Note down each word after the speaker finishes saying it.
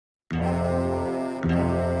Olá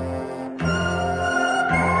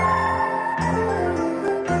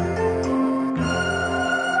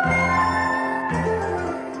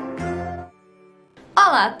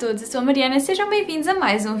a todos, eu sou a Mariana, sejam bem-vindos a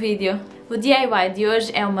mais um vídeo. O DIY de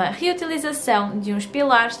hoje é uma reutilização de uns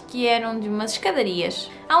pilares que eram de umas escadarias.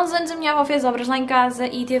 Há uns anos a minha avó fez obras lá em casa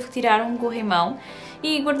e teve que tirar um corrimão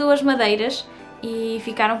e guardou as madeiras e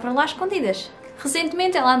ficaram por lá escondidas.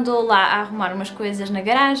 Recentemente ela andou lá a arrumar umas coisas na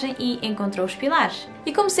garagem e encontrou os pilares.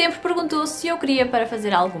 E como sempre perguntou se eu queria para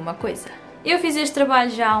fazer alguma coisa. Eu fiz este trabalho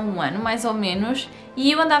já há um ano, mais ou menos,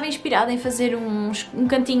 e eu andava inspirada em fazer um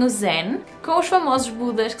cantinho ZEN com os famosos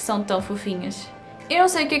Budas que são tão fofinhos. Eu não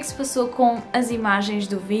sei o que é que se passou com as imagens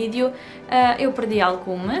do vídeo, eu perdi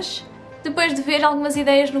algumas. Depois de ver algumas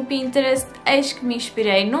ideias no Pinterest, eis que me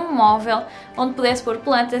inspirei num móvel onde pudesse pôr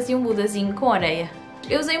plantas e um budazinho com areia.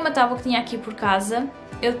 Eu usei uma tábua que tinha aqui por casa,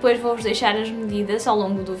 eu depois vou-vos deixar as medidas ao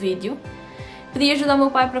longo do vídeo. Pedi ajuda ao meu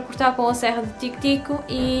pai para cortar com a serra de tico-tico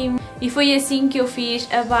e foi assim que eu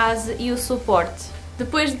fiz a base e o suporte.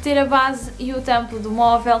 Depois de ter a base e o tampo do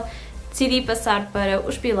móvel, decidi passar para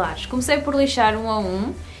os pilares. Comecei por lixar um a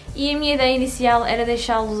um e a minha ideia inicial era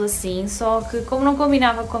deixá-los assim, só que como não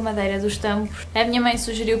combinava com a madeira dos tampos, a minha mãe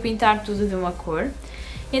sugeriu pintar tudo de uma cor.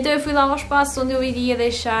 Então eu fui lá ao espaço onde eu iria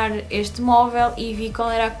deixar este móvel e vi qual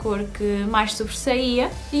era a cor que mais sobressaía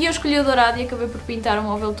e eu escolhi o dourado e acabei por pintar o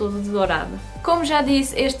móvel todo de dourado. Como já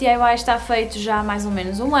disse, este DIY está feito já há mais ou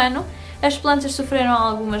menos um ano. As plantas sofreram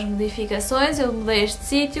algumas modificações, eu mudei este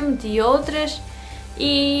sítio, meti outras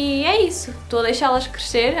e é isso. Estou a deixá-las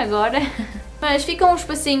crescer agora. Mas fica um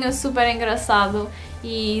espacinho super engraçado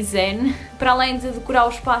e zen. Para além de decorar o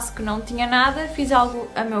espaço que não tinha nada, fiz algo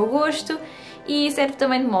a meu gosto. E serve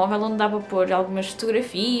também de móvel, onde dá para pôr algumas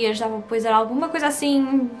fotografias, dá para pôr alguma coisa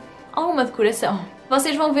assim, alguma decoração.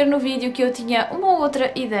 Vocês vão ver no vídeo que eu tinha uma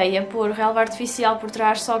outra ideia, pôr relva artificial por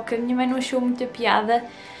trás, só que a minha mãe não achou muita piada,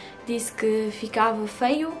 disse que ficava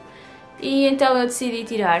feio e então eu decidi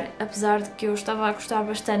tirar, apesar de que eu estava a gostar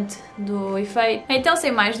bastante do efeito. Então,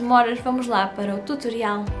 sem mais demoras, vamos lá para o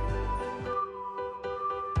tutorial.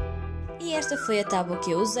 E esta foi a tábua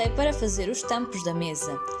que eu usei para fazer os tampos da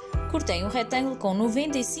mesa. Cortei um retângulo com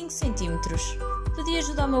 95 cm. Pedi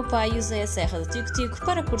ajuda ao meu pai e usei a serra de tico-tico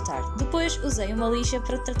para cortar. Depois usei uma lixa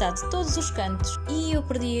para tratar de todos os cantos. E eu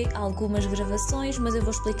perdi algumas gravações, mas eu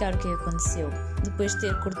vou explicar o que aconteceu. Depois de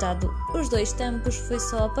ter cortado os dois tampos, foi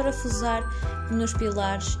só parafusar nos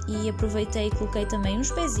pilares e aproveitei e coloquei também uns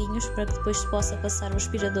pezinhos para que depois se possa passar o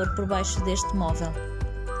aspirador por baixo deste móvel.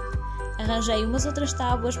 Arranjei umas outras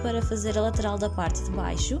tábuas para fazer a lateral da parte de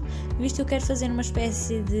baixo, visto que eu quero fazer uma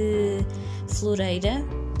espécie de floreira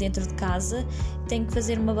dentro de casa, tenho que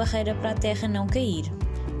fazer uma barreira para a terra não cair.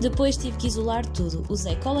 Depois tive que isolar tudo,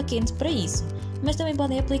 usei cola quente para isso, mas também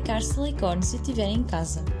podem aplicar silicone se tiverem em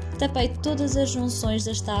casa. Tapei todas as junções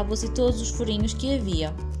das tábuas e todos os furinhos que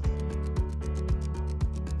havia.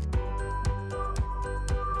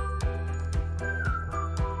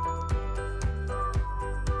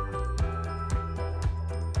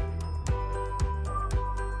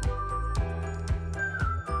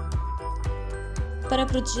 Para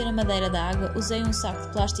proteger a madeira da água, usei um saco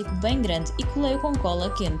de plástico bem grande e colei-o com cola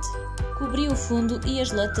quente. Cobri o fundo e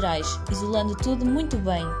as laterais, isolando tudo muito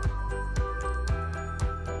bem.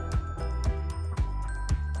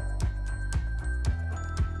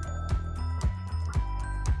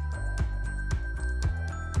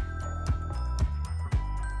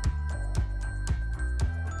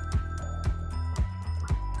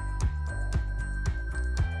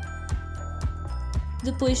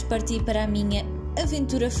 Depois parti para a minha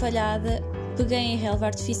aventura falhada, peguei em relva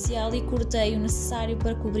artificial e cortei o necessário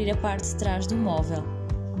para cobrir a parte de trás do móvel.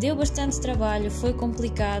 Deu bastante trabalho, foi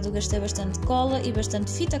complicado, gastei bastante cola e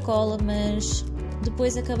bastante fita cola, mas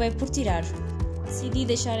depois acabei por tirar. Decidi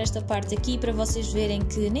deixar esta parte aqui para vocês verem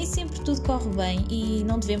que nem sempre tudo corre bem e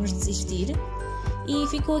não devemos desistir. E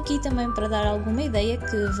ficou aqui também para dar alguma ideia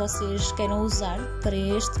que vocês queiram usar para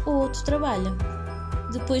este ou outro trabalho.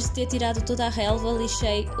 Depois de ter tirado toda a relva,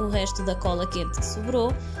 lixei o resto da cola quente que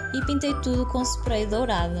sobrou e pintei tudo com spray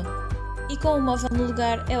dourado. E com o móvel no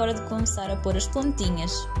lugar é hora de começar a pôr as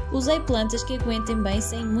plantinhas. Usei plantas que aguentem bem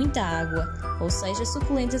sem muita água, ou seja,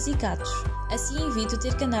 suculentas e cactus. Assim evito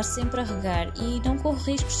ter que andar sempre a regar e não corro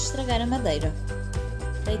riscos de estragar a madeira.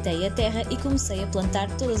 Deitei a terra e comecei a plantar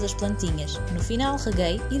todas as plantinhas. No final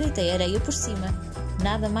reguei e deitei areia por cima.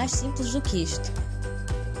 Nada mais simples do que isto.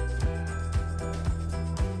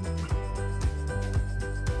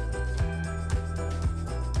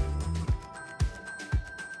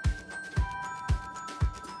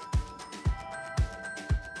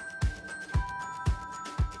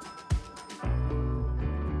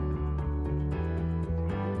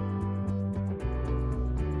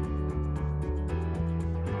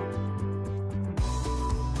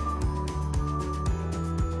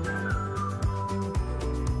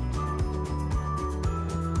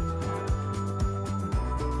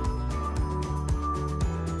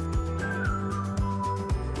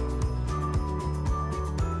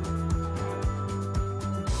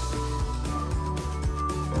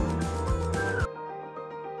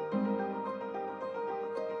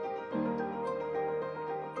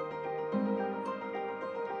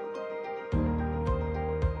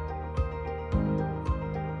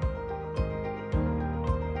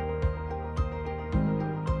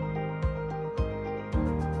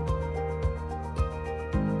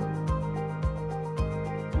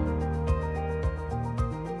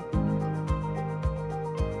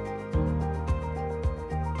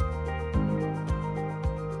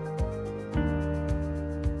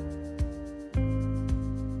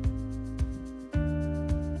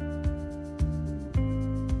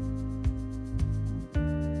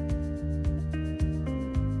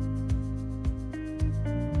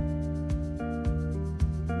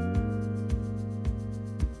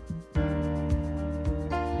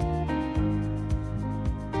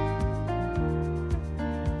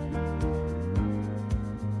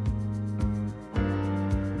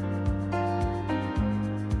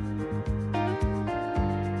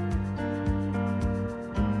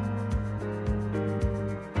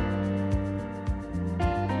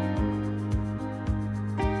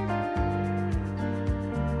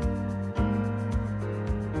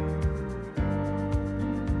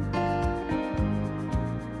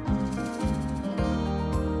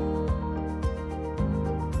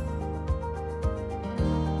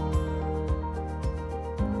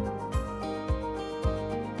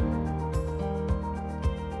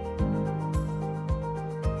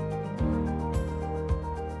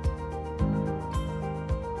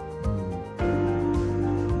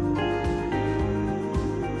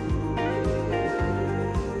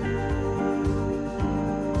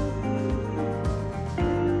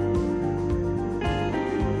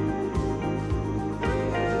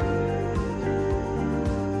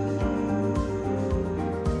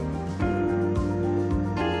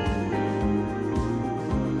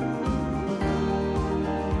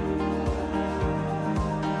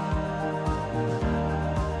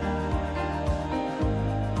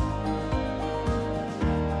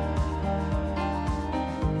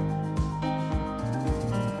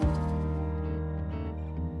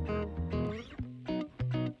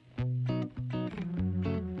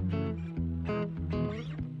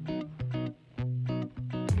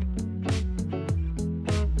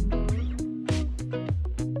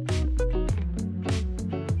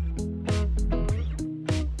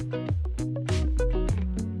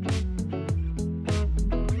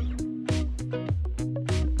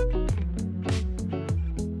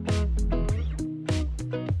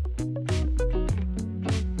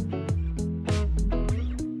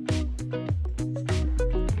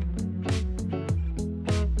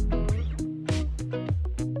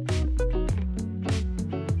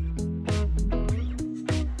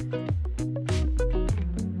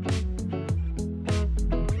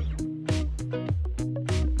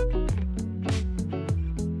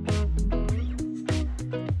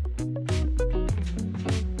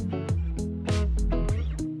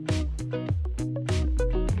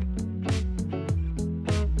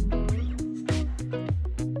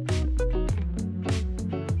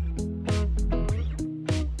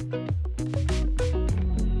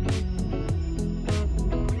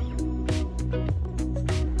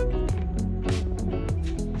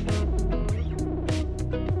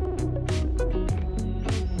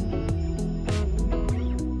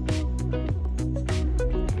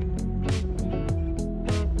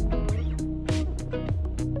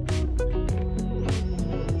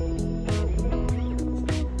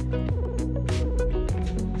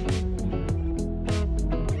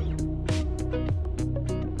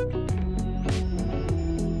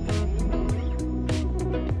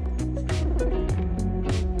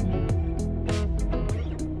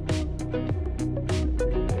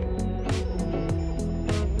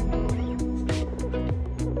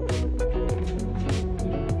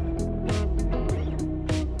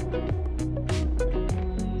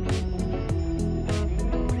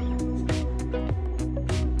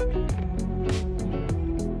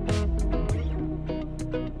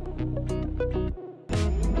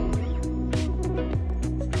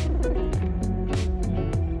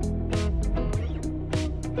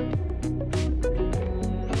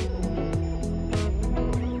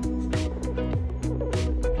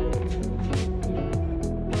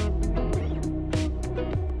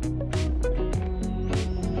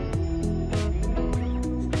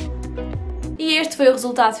 E este foi o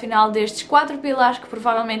resultado final destes 4 pilares que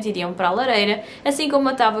provavelmente iriam para a lareira, assim como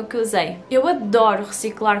a tábua que usei. Eu adoro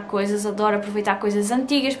reciclar coisas, adoro aproveitar coisas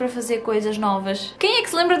antigas para fazer coisas novas. Quem é que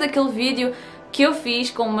se lembra daquele vídeo que eu fiz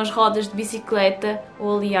com umas rodas de bicicleta,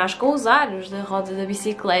 ou aliás com os aros da roda da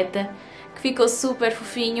bicicleta, que ficou super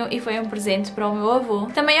fofinho e foi um presente para o meu avô.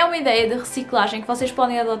 Também é uma ideia de reciclagem que vocês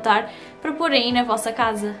podem adotar para pôr aí na vossa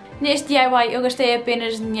casa. Neste DIY eu gastei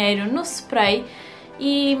apenas dinheiro no spray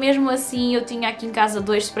e mesmo assim eu tinha aqui em casa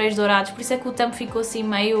 2 sprays dourados, por isso é que o tampo ficou assim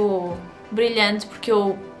meio brilhante, porque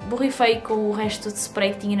eu borrifei com o resto de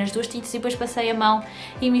spray que tinha nas 2 tintas e depois passei a mão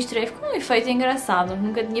e misturei. Ficou um efeito engraçado,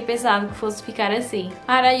 nunca tinha pensado que fosse ficar assim.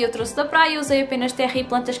 A areia eu trouxe da praia, usei apenas terra e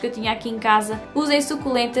plantas que eu tinha aqui em casa. Usei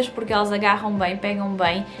suculentas porque elas agarram bem, pegam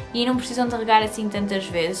bem e não precisam de regar assim tantas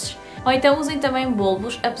vezes. Ou então usem também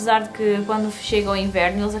bolbos, apesar de que quando chega o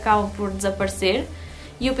inverno eles acabam por desaparecer.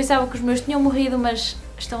 E eu pensava que os meus tinham morrido, mas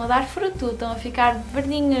estão a dar fruto, estão a ficar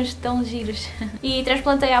verdinhos, tão giros. E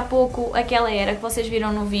transplantei há pouco aquela era que vocês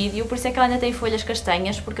viram no vídeo, por isso é que ela ainda tem folhas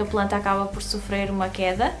castanhas, porque a planta acaba por sofrer uma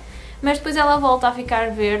queda. Mas depois ela volta a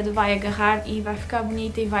ficar verde, vai agarrar e vai ficar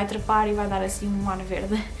bonita e vai trepar e vai dar assim um ar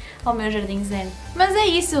verde ao meu jardim zen. Mas é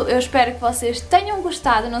isso, eu espero que vocês tenham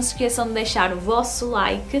gostado, não se esqueçam de deixar o vosso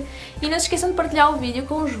like e não se esqueçam de partilhar o vídeo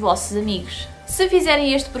com os vossos amigos. Se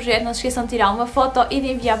fizerem este projeto, não se esqueçam de tirar uma foto e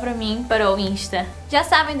de enviar para mim, para o Insta. Já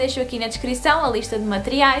sabem, deixo aqui na descrição a lista de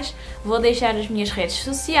materiais, vou deixar as minhas redes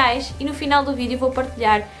sociais e no final do vídeo vou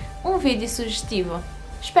partilhar um vídeo sugestivo.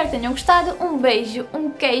 Espero que tenham gostado, um beijo, um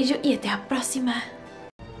queijo e até à próxima!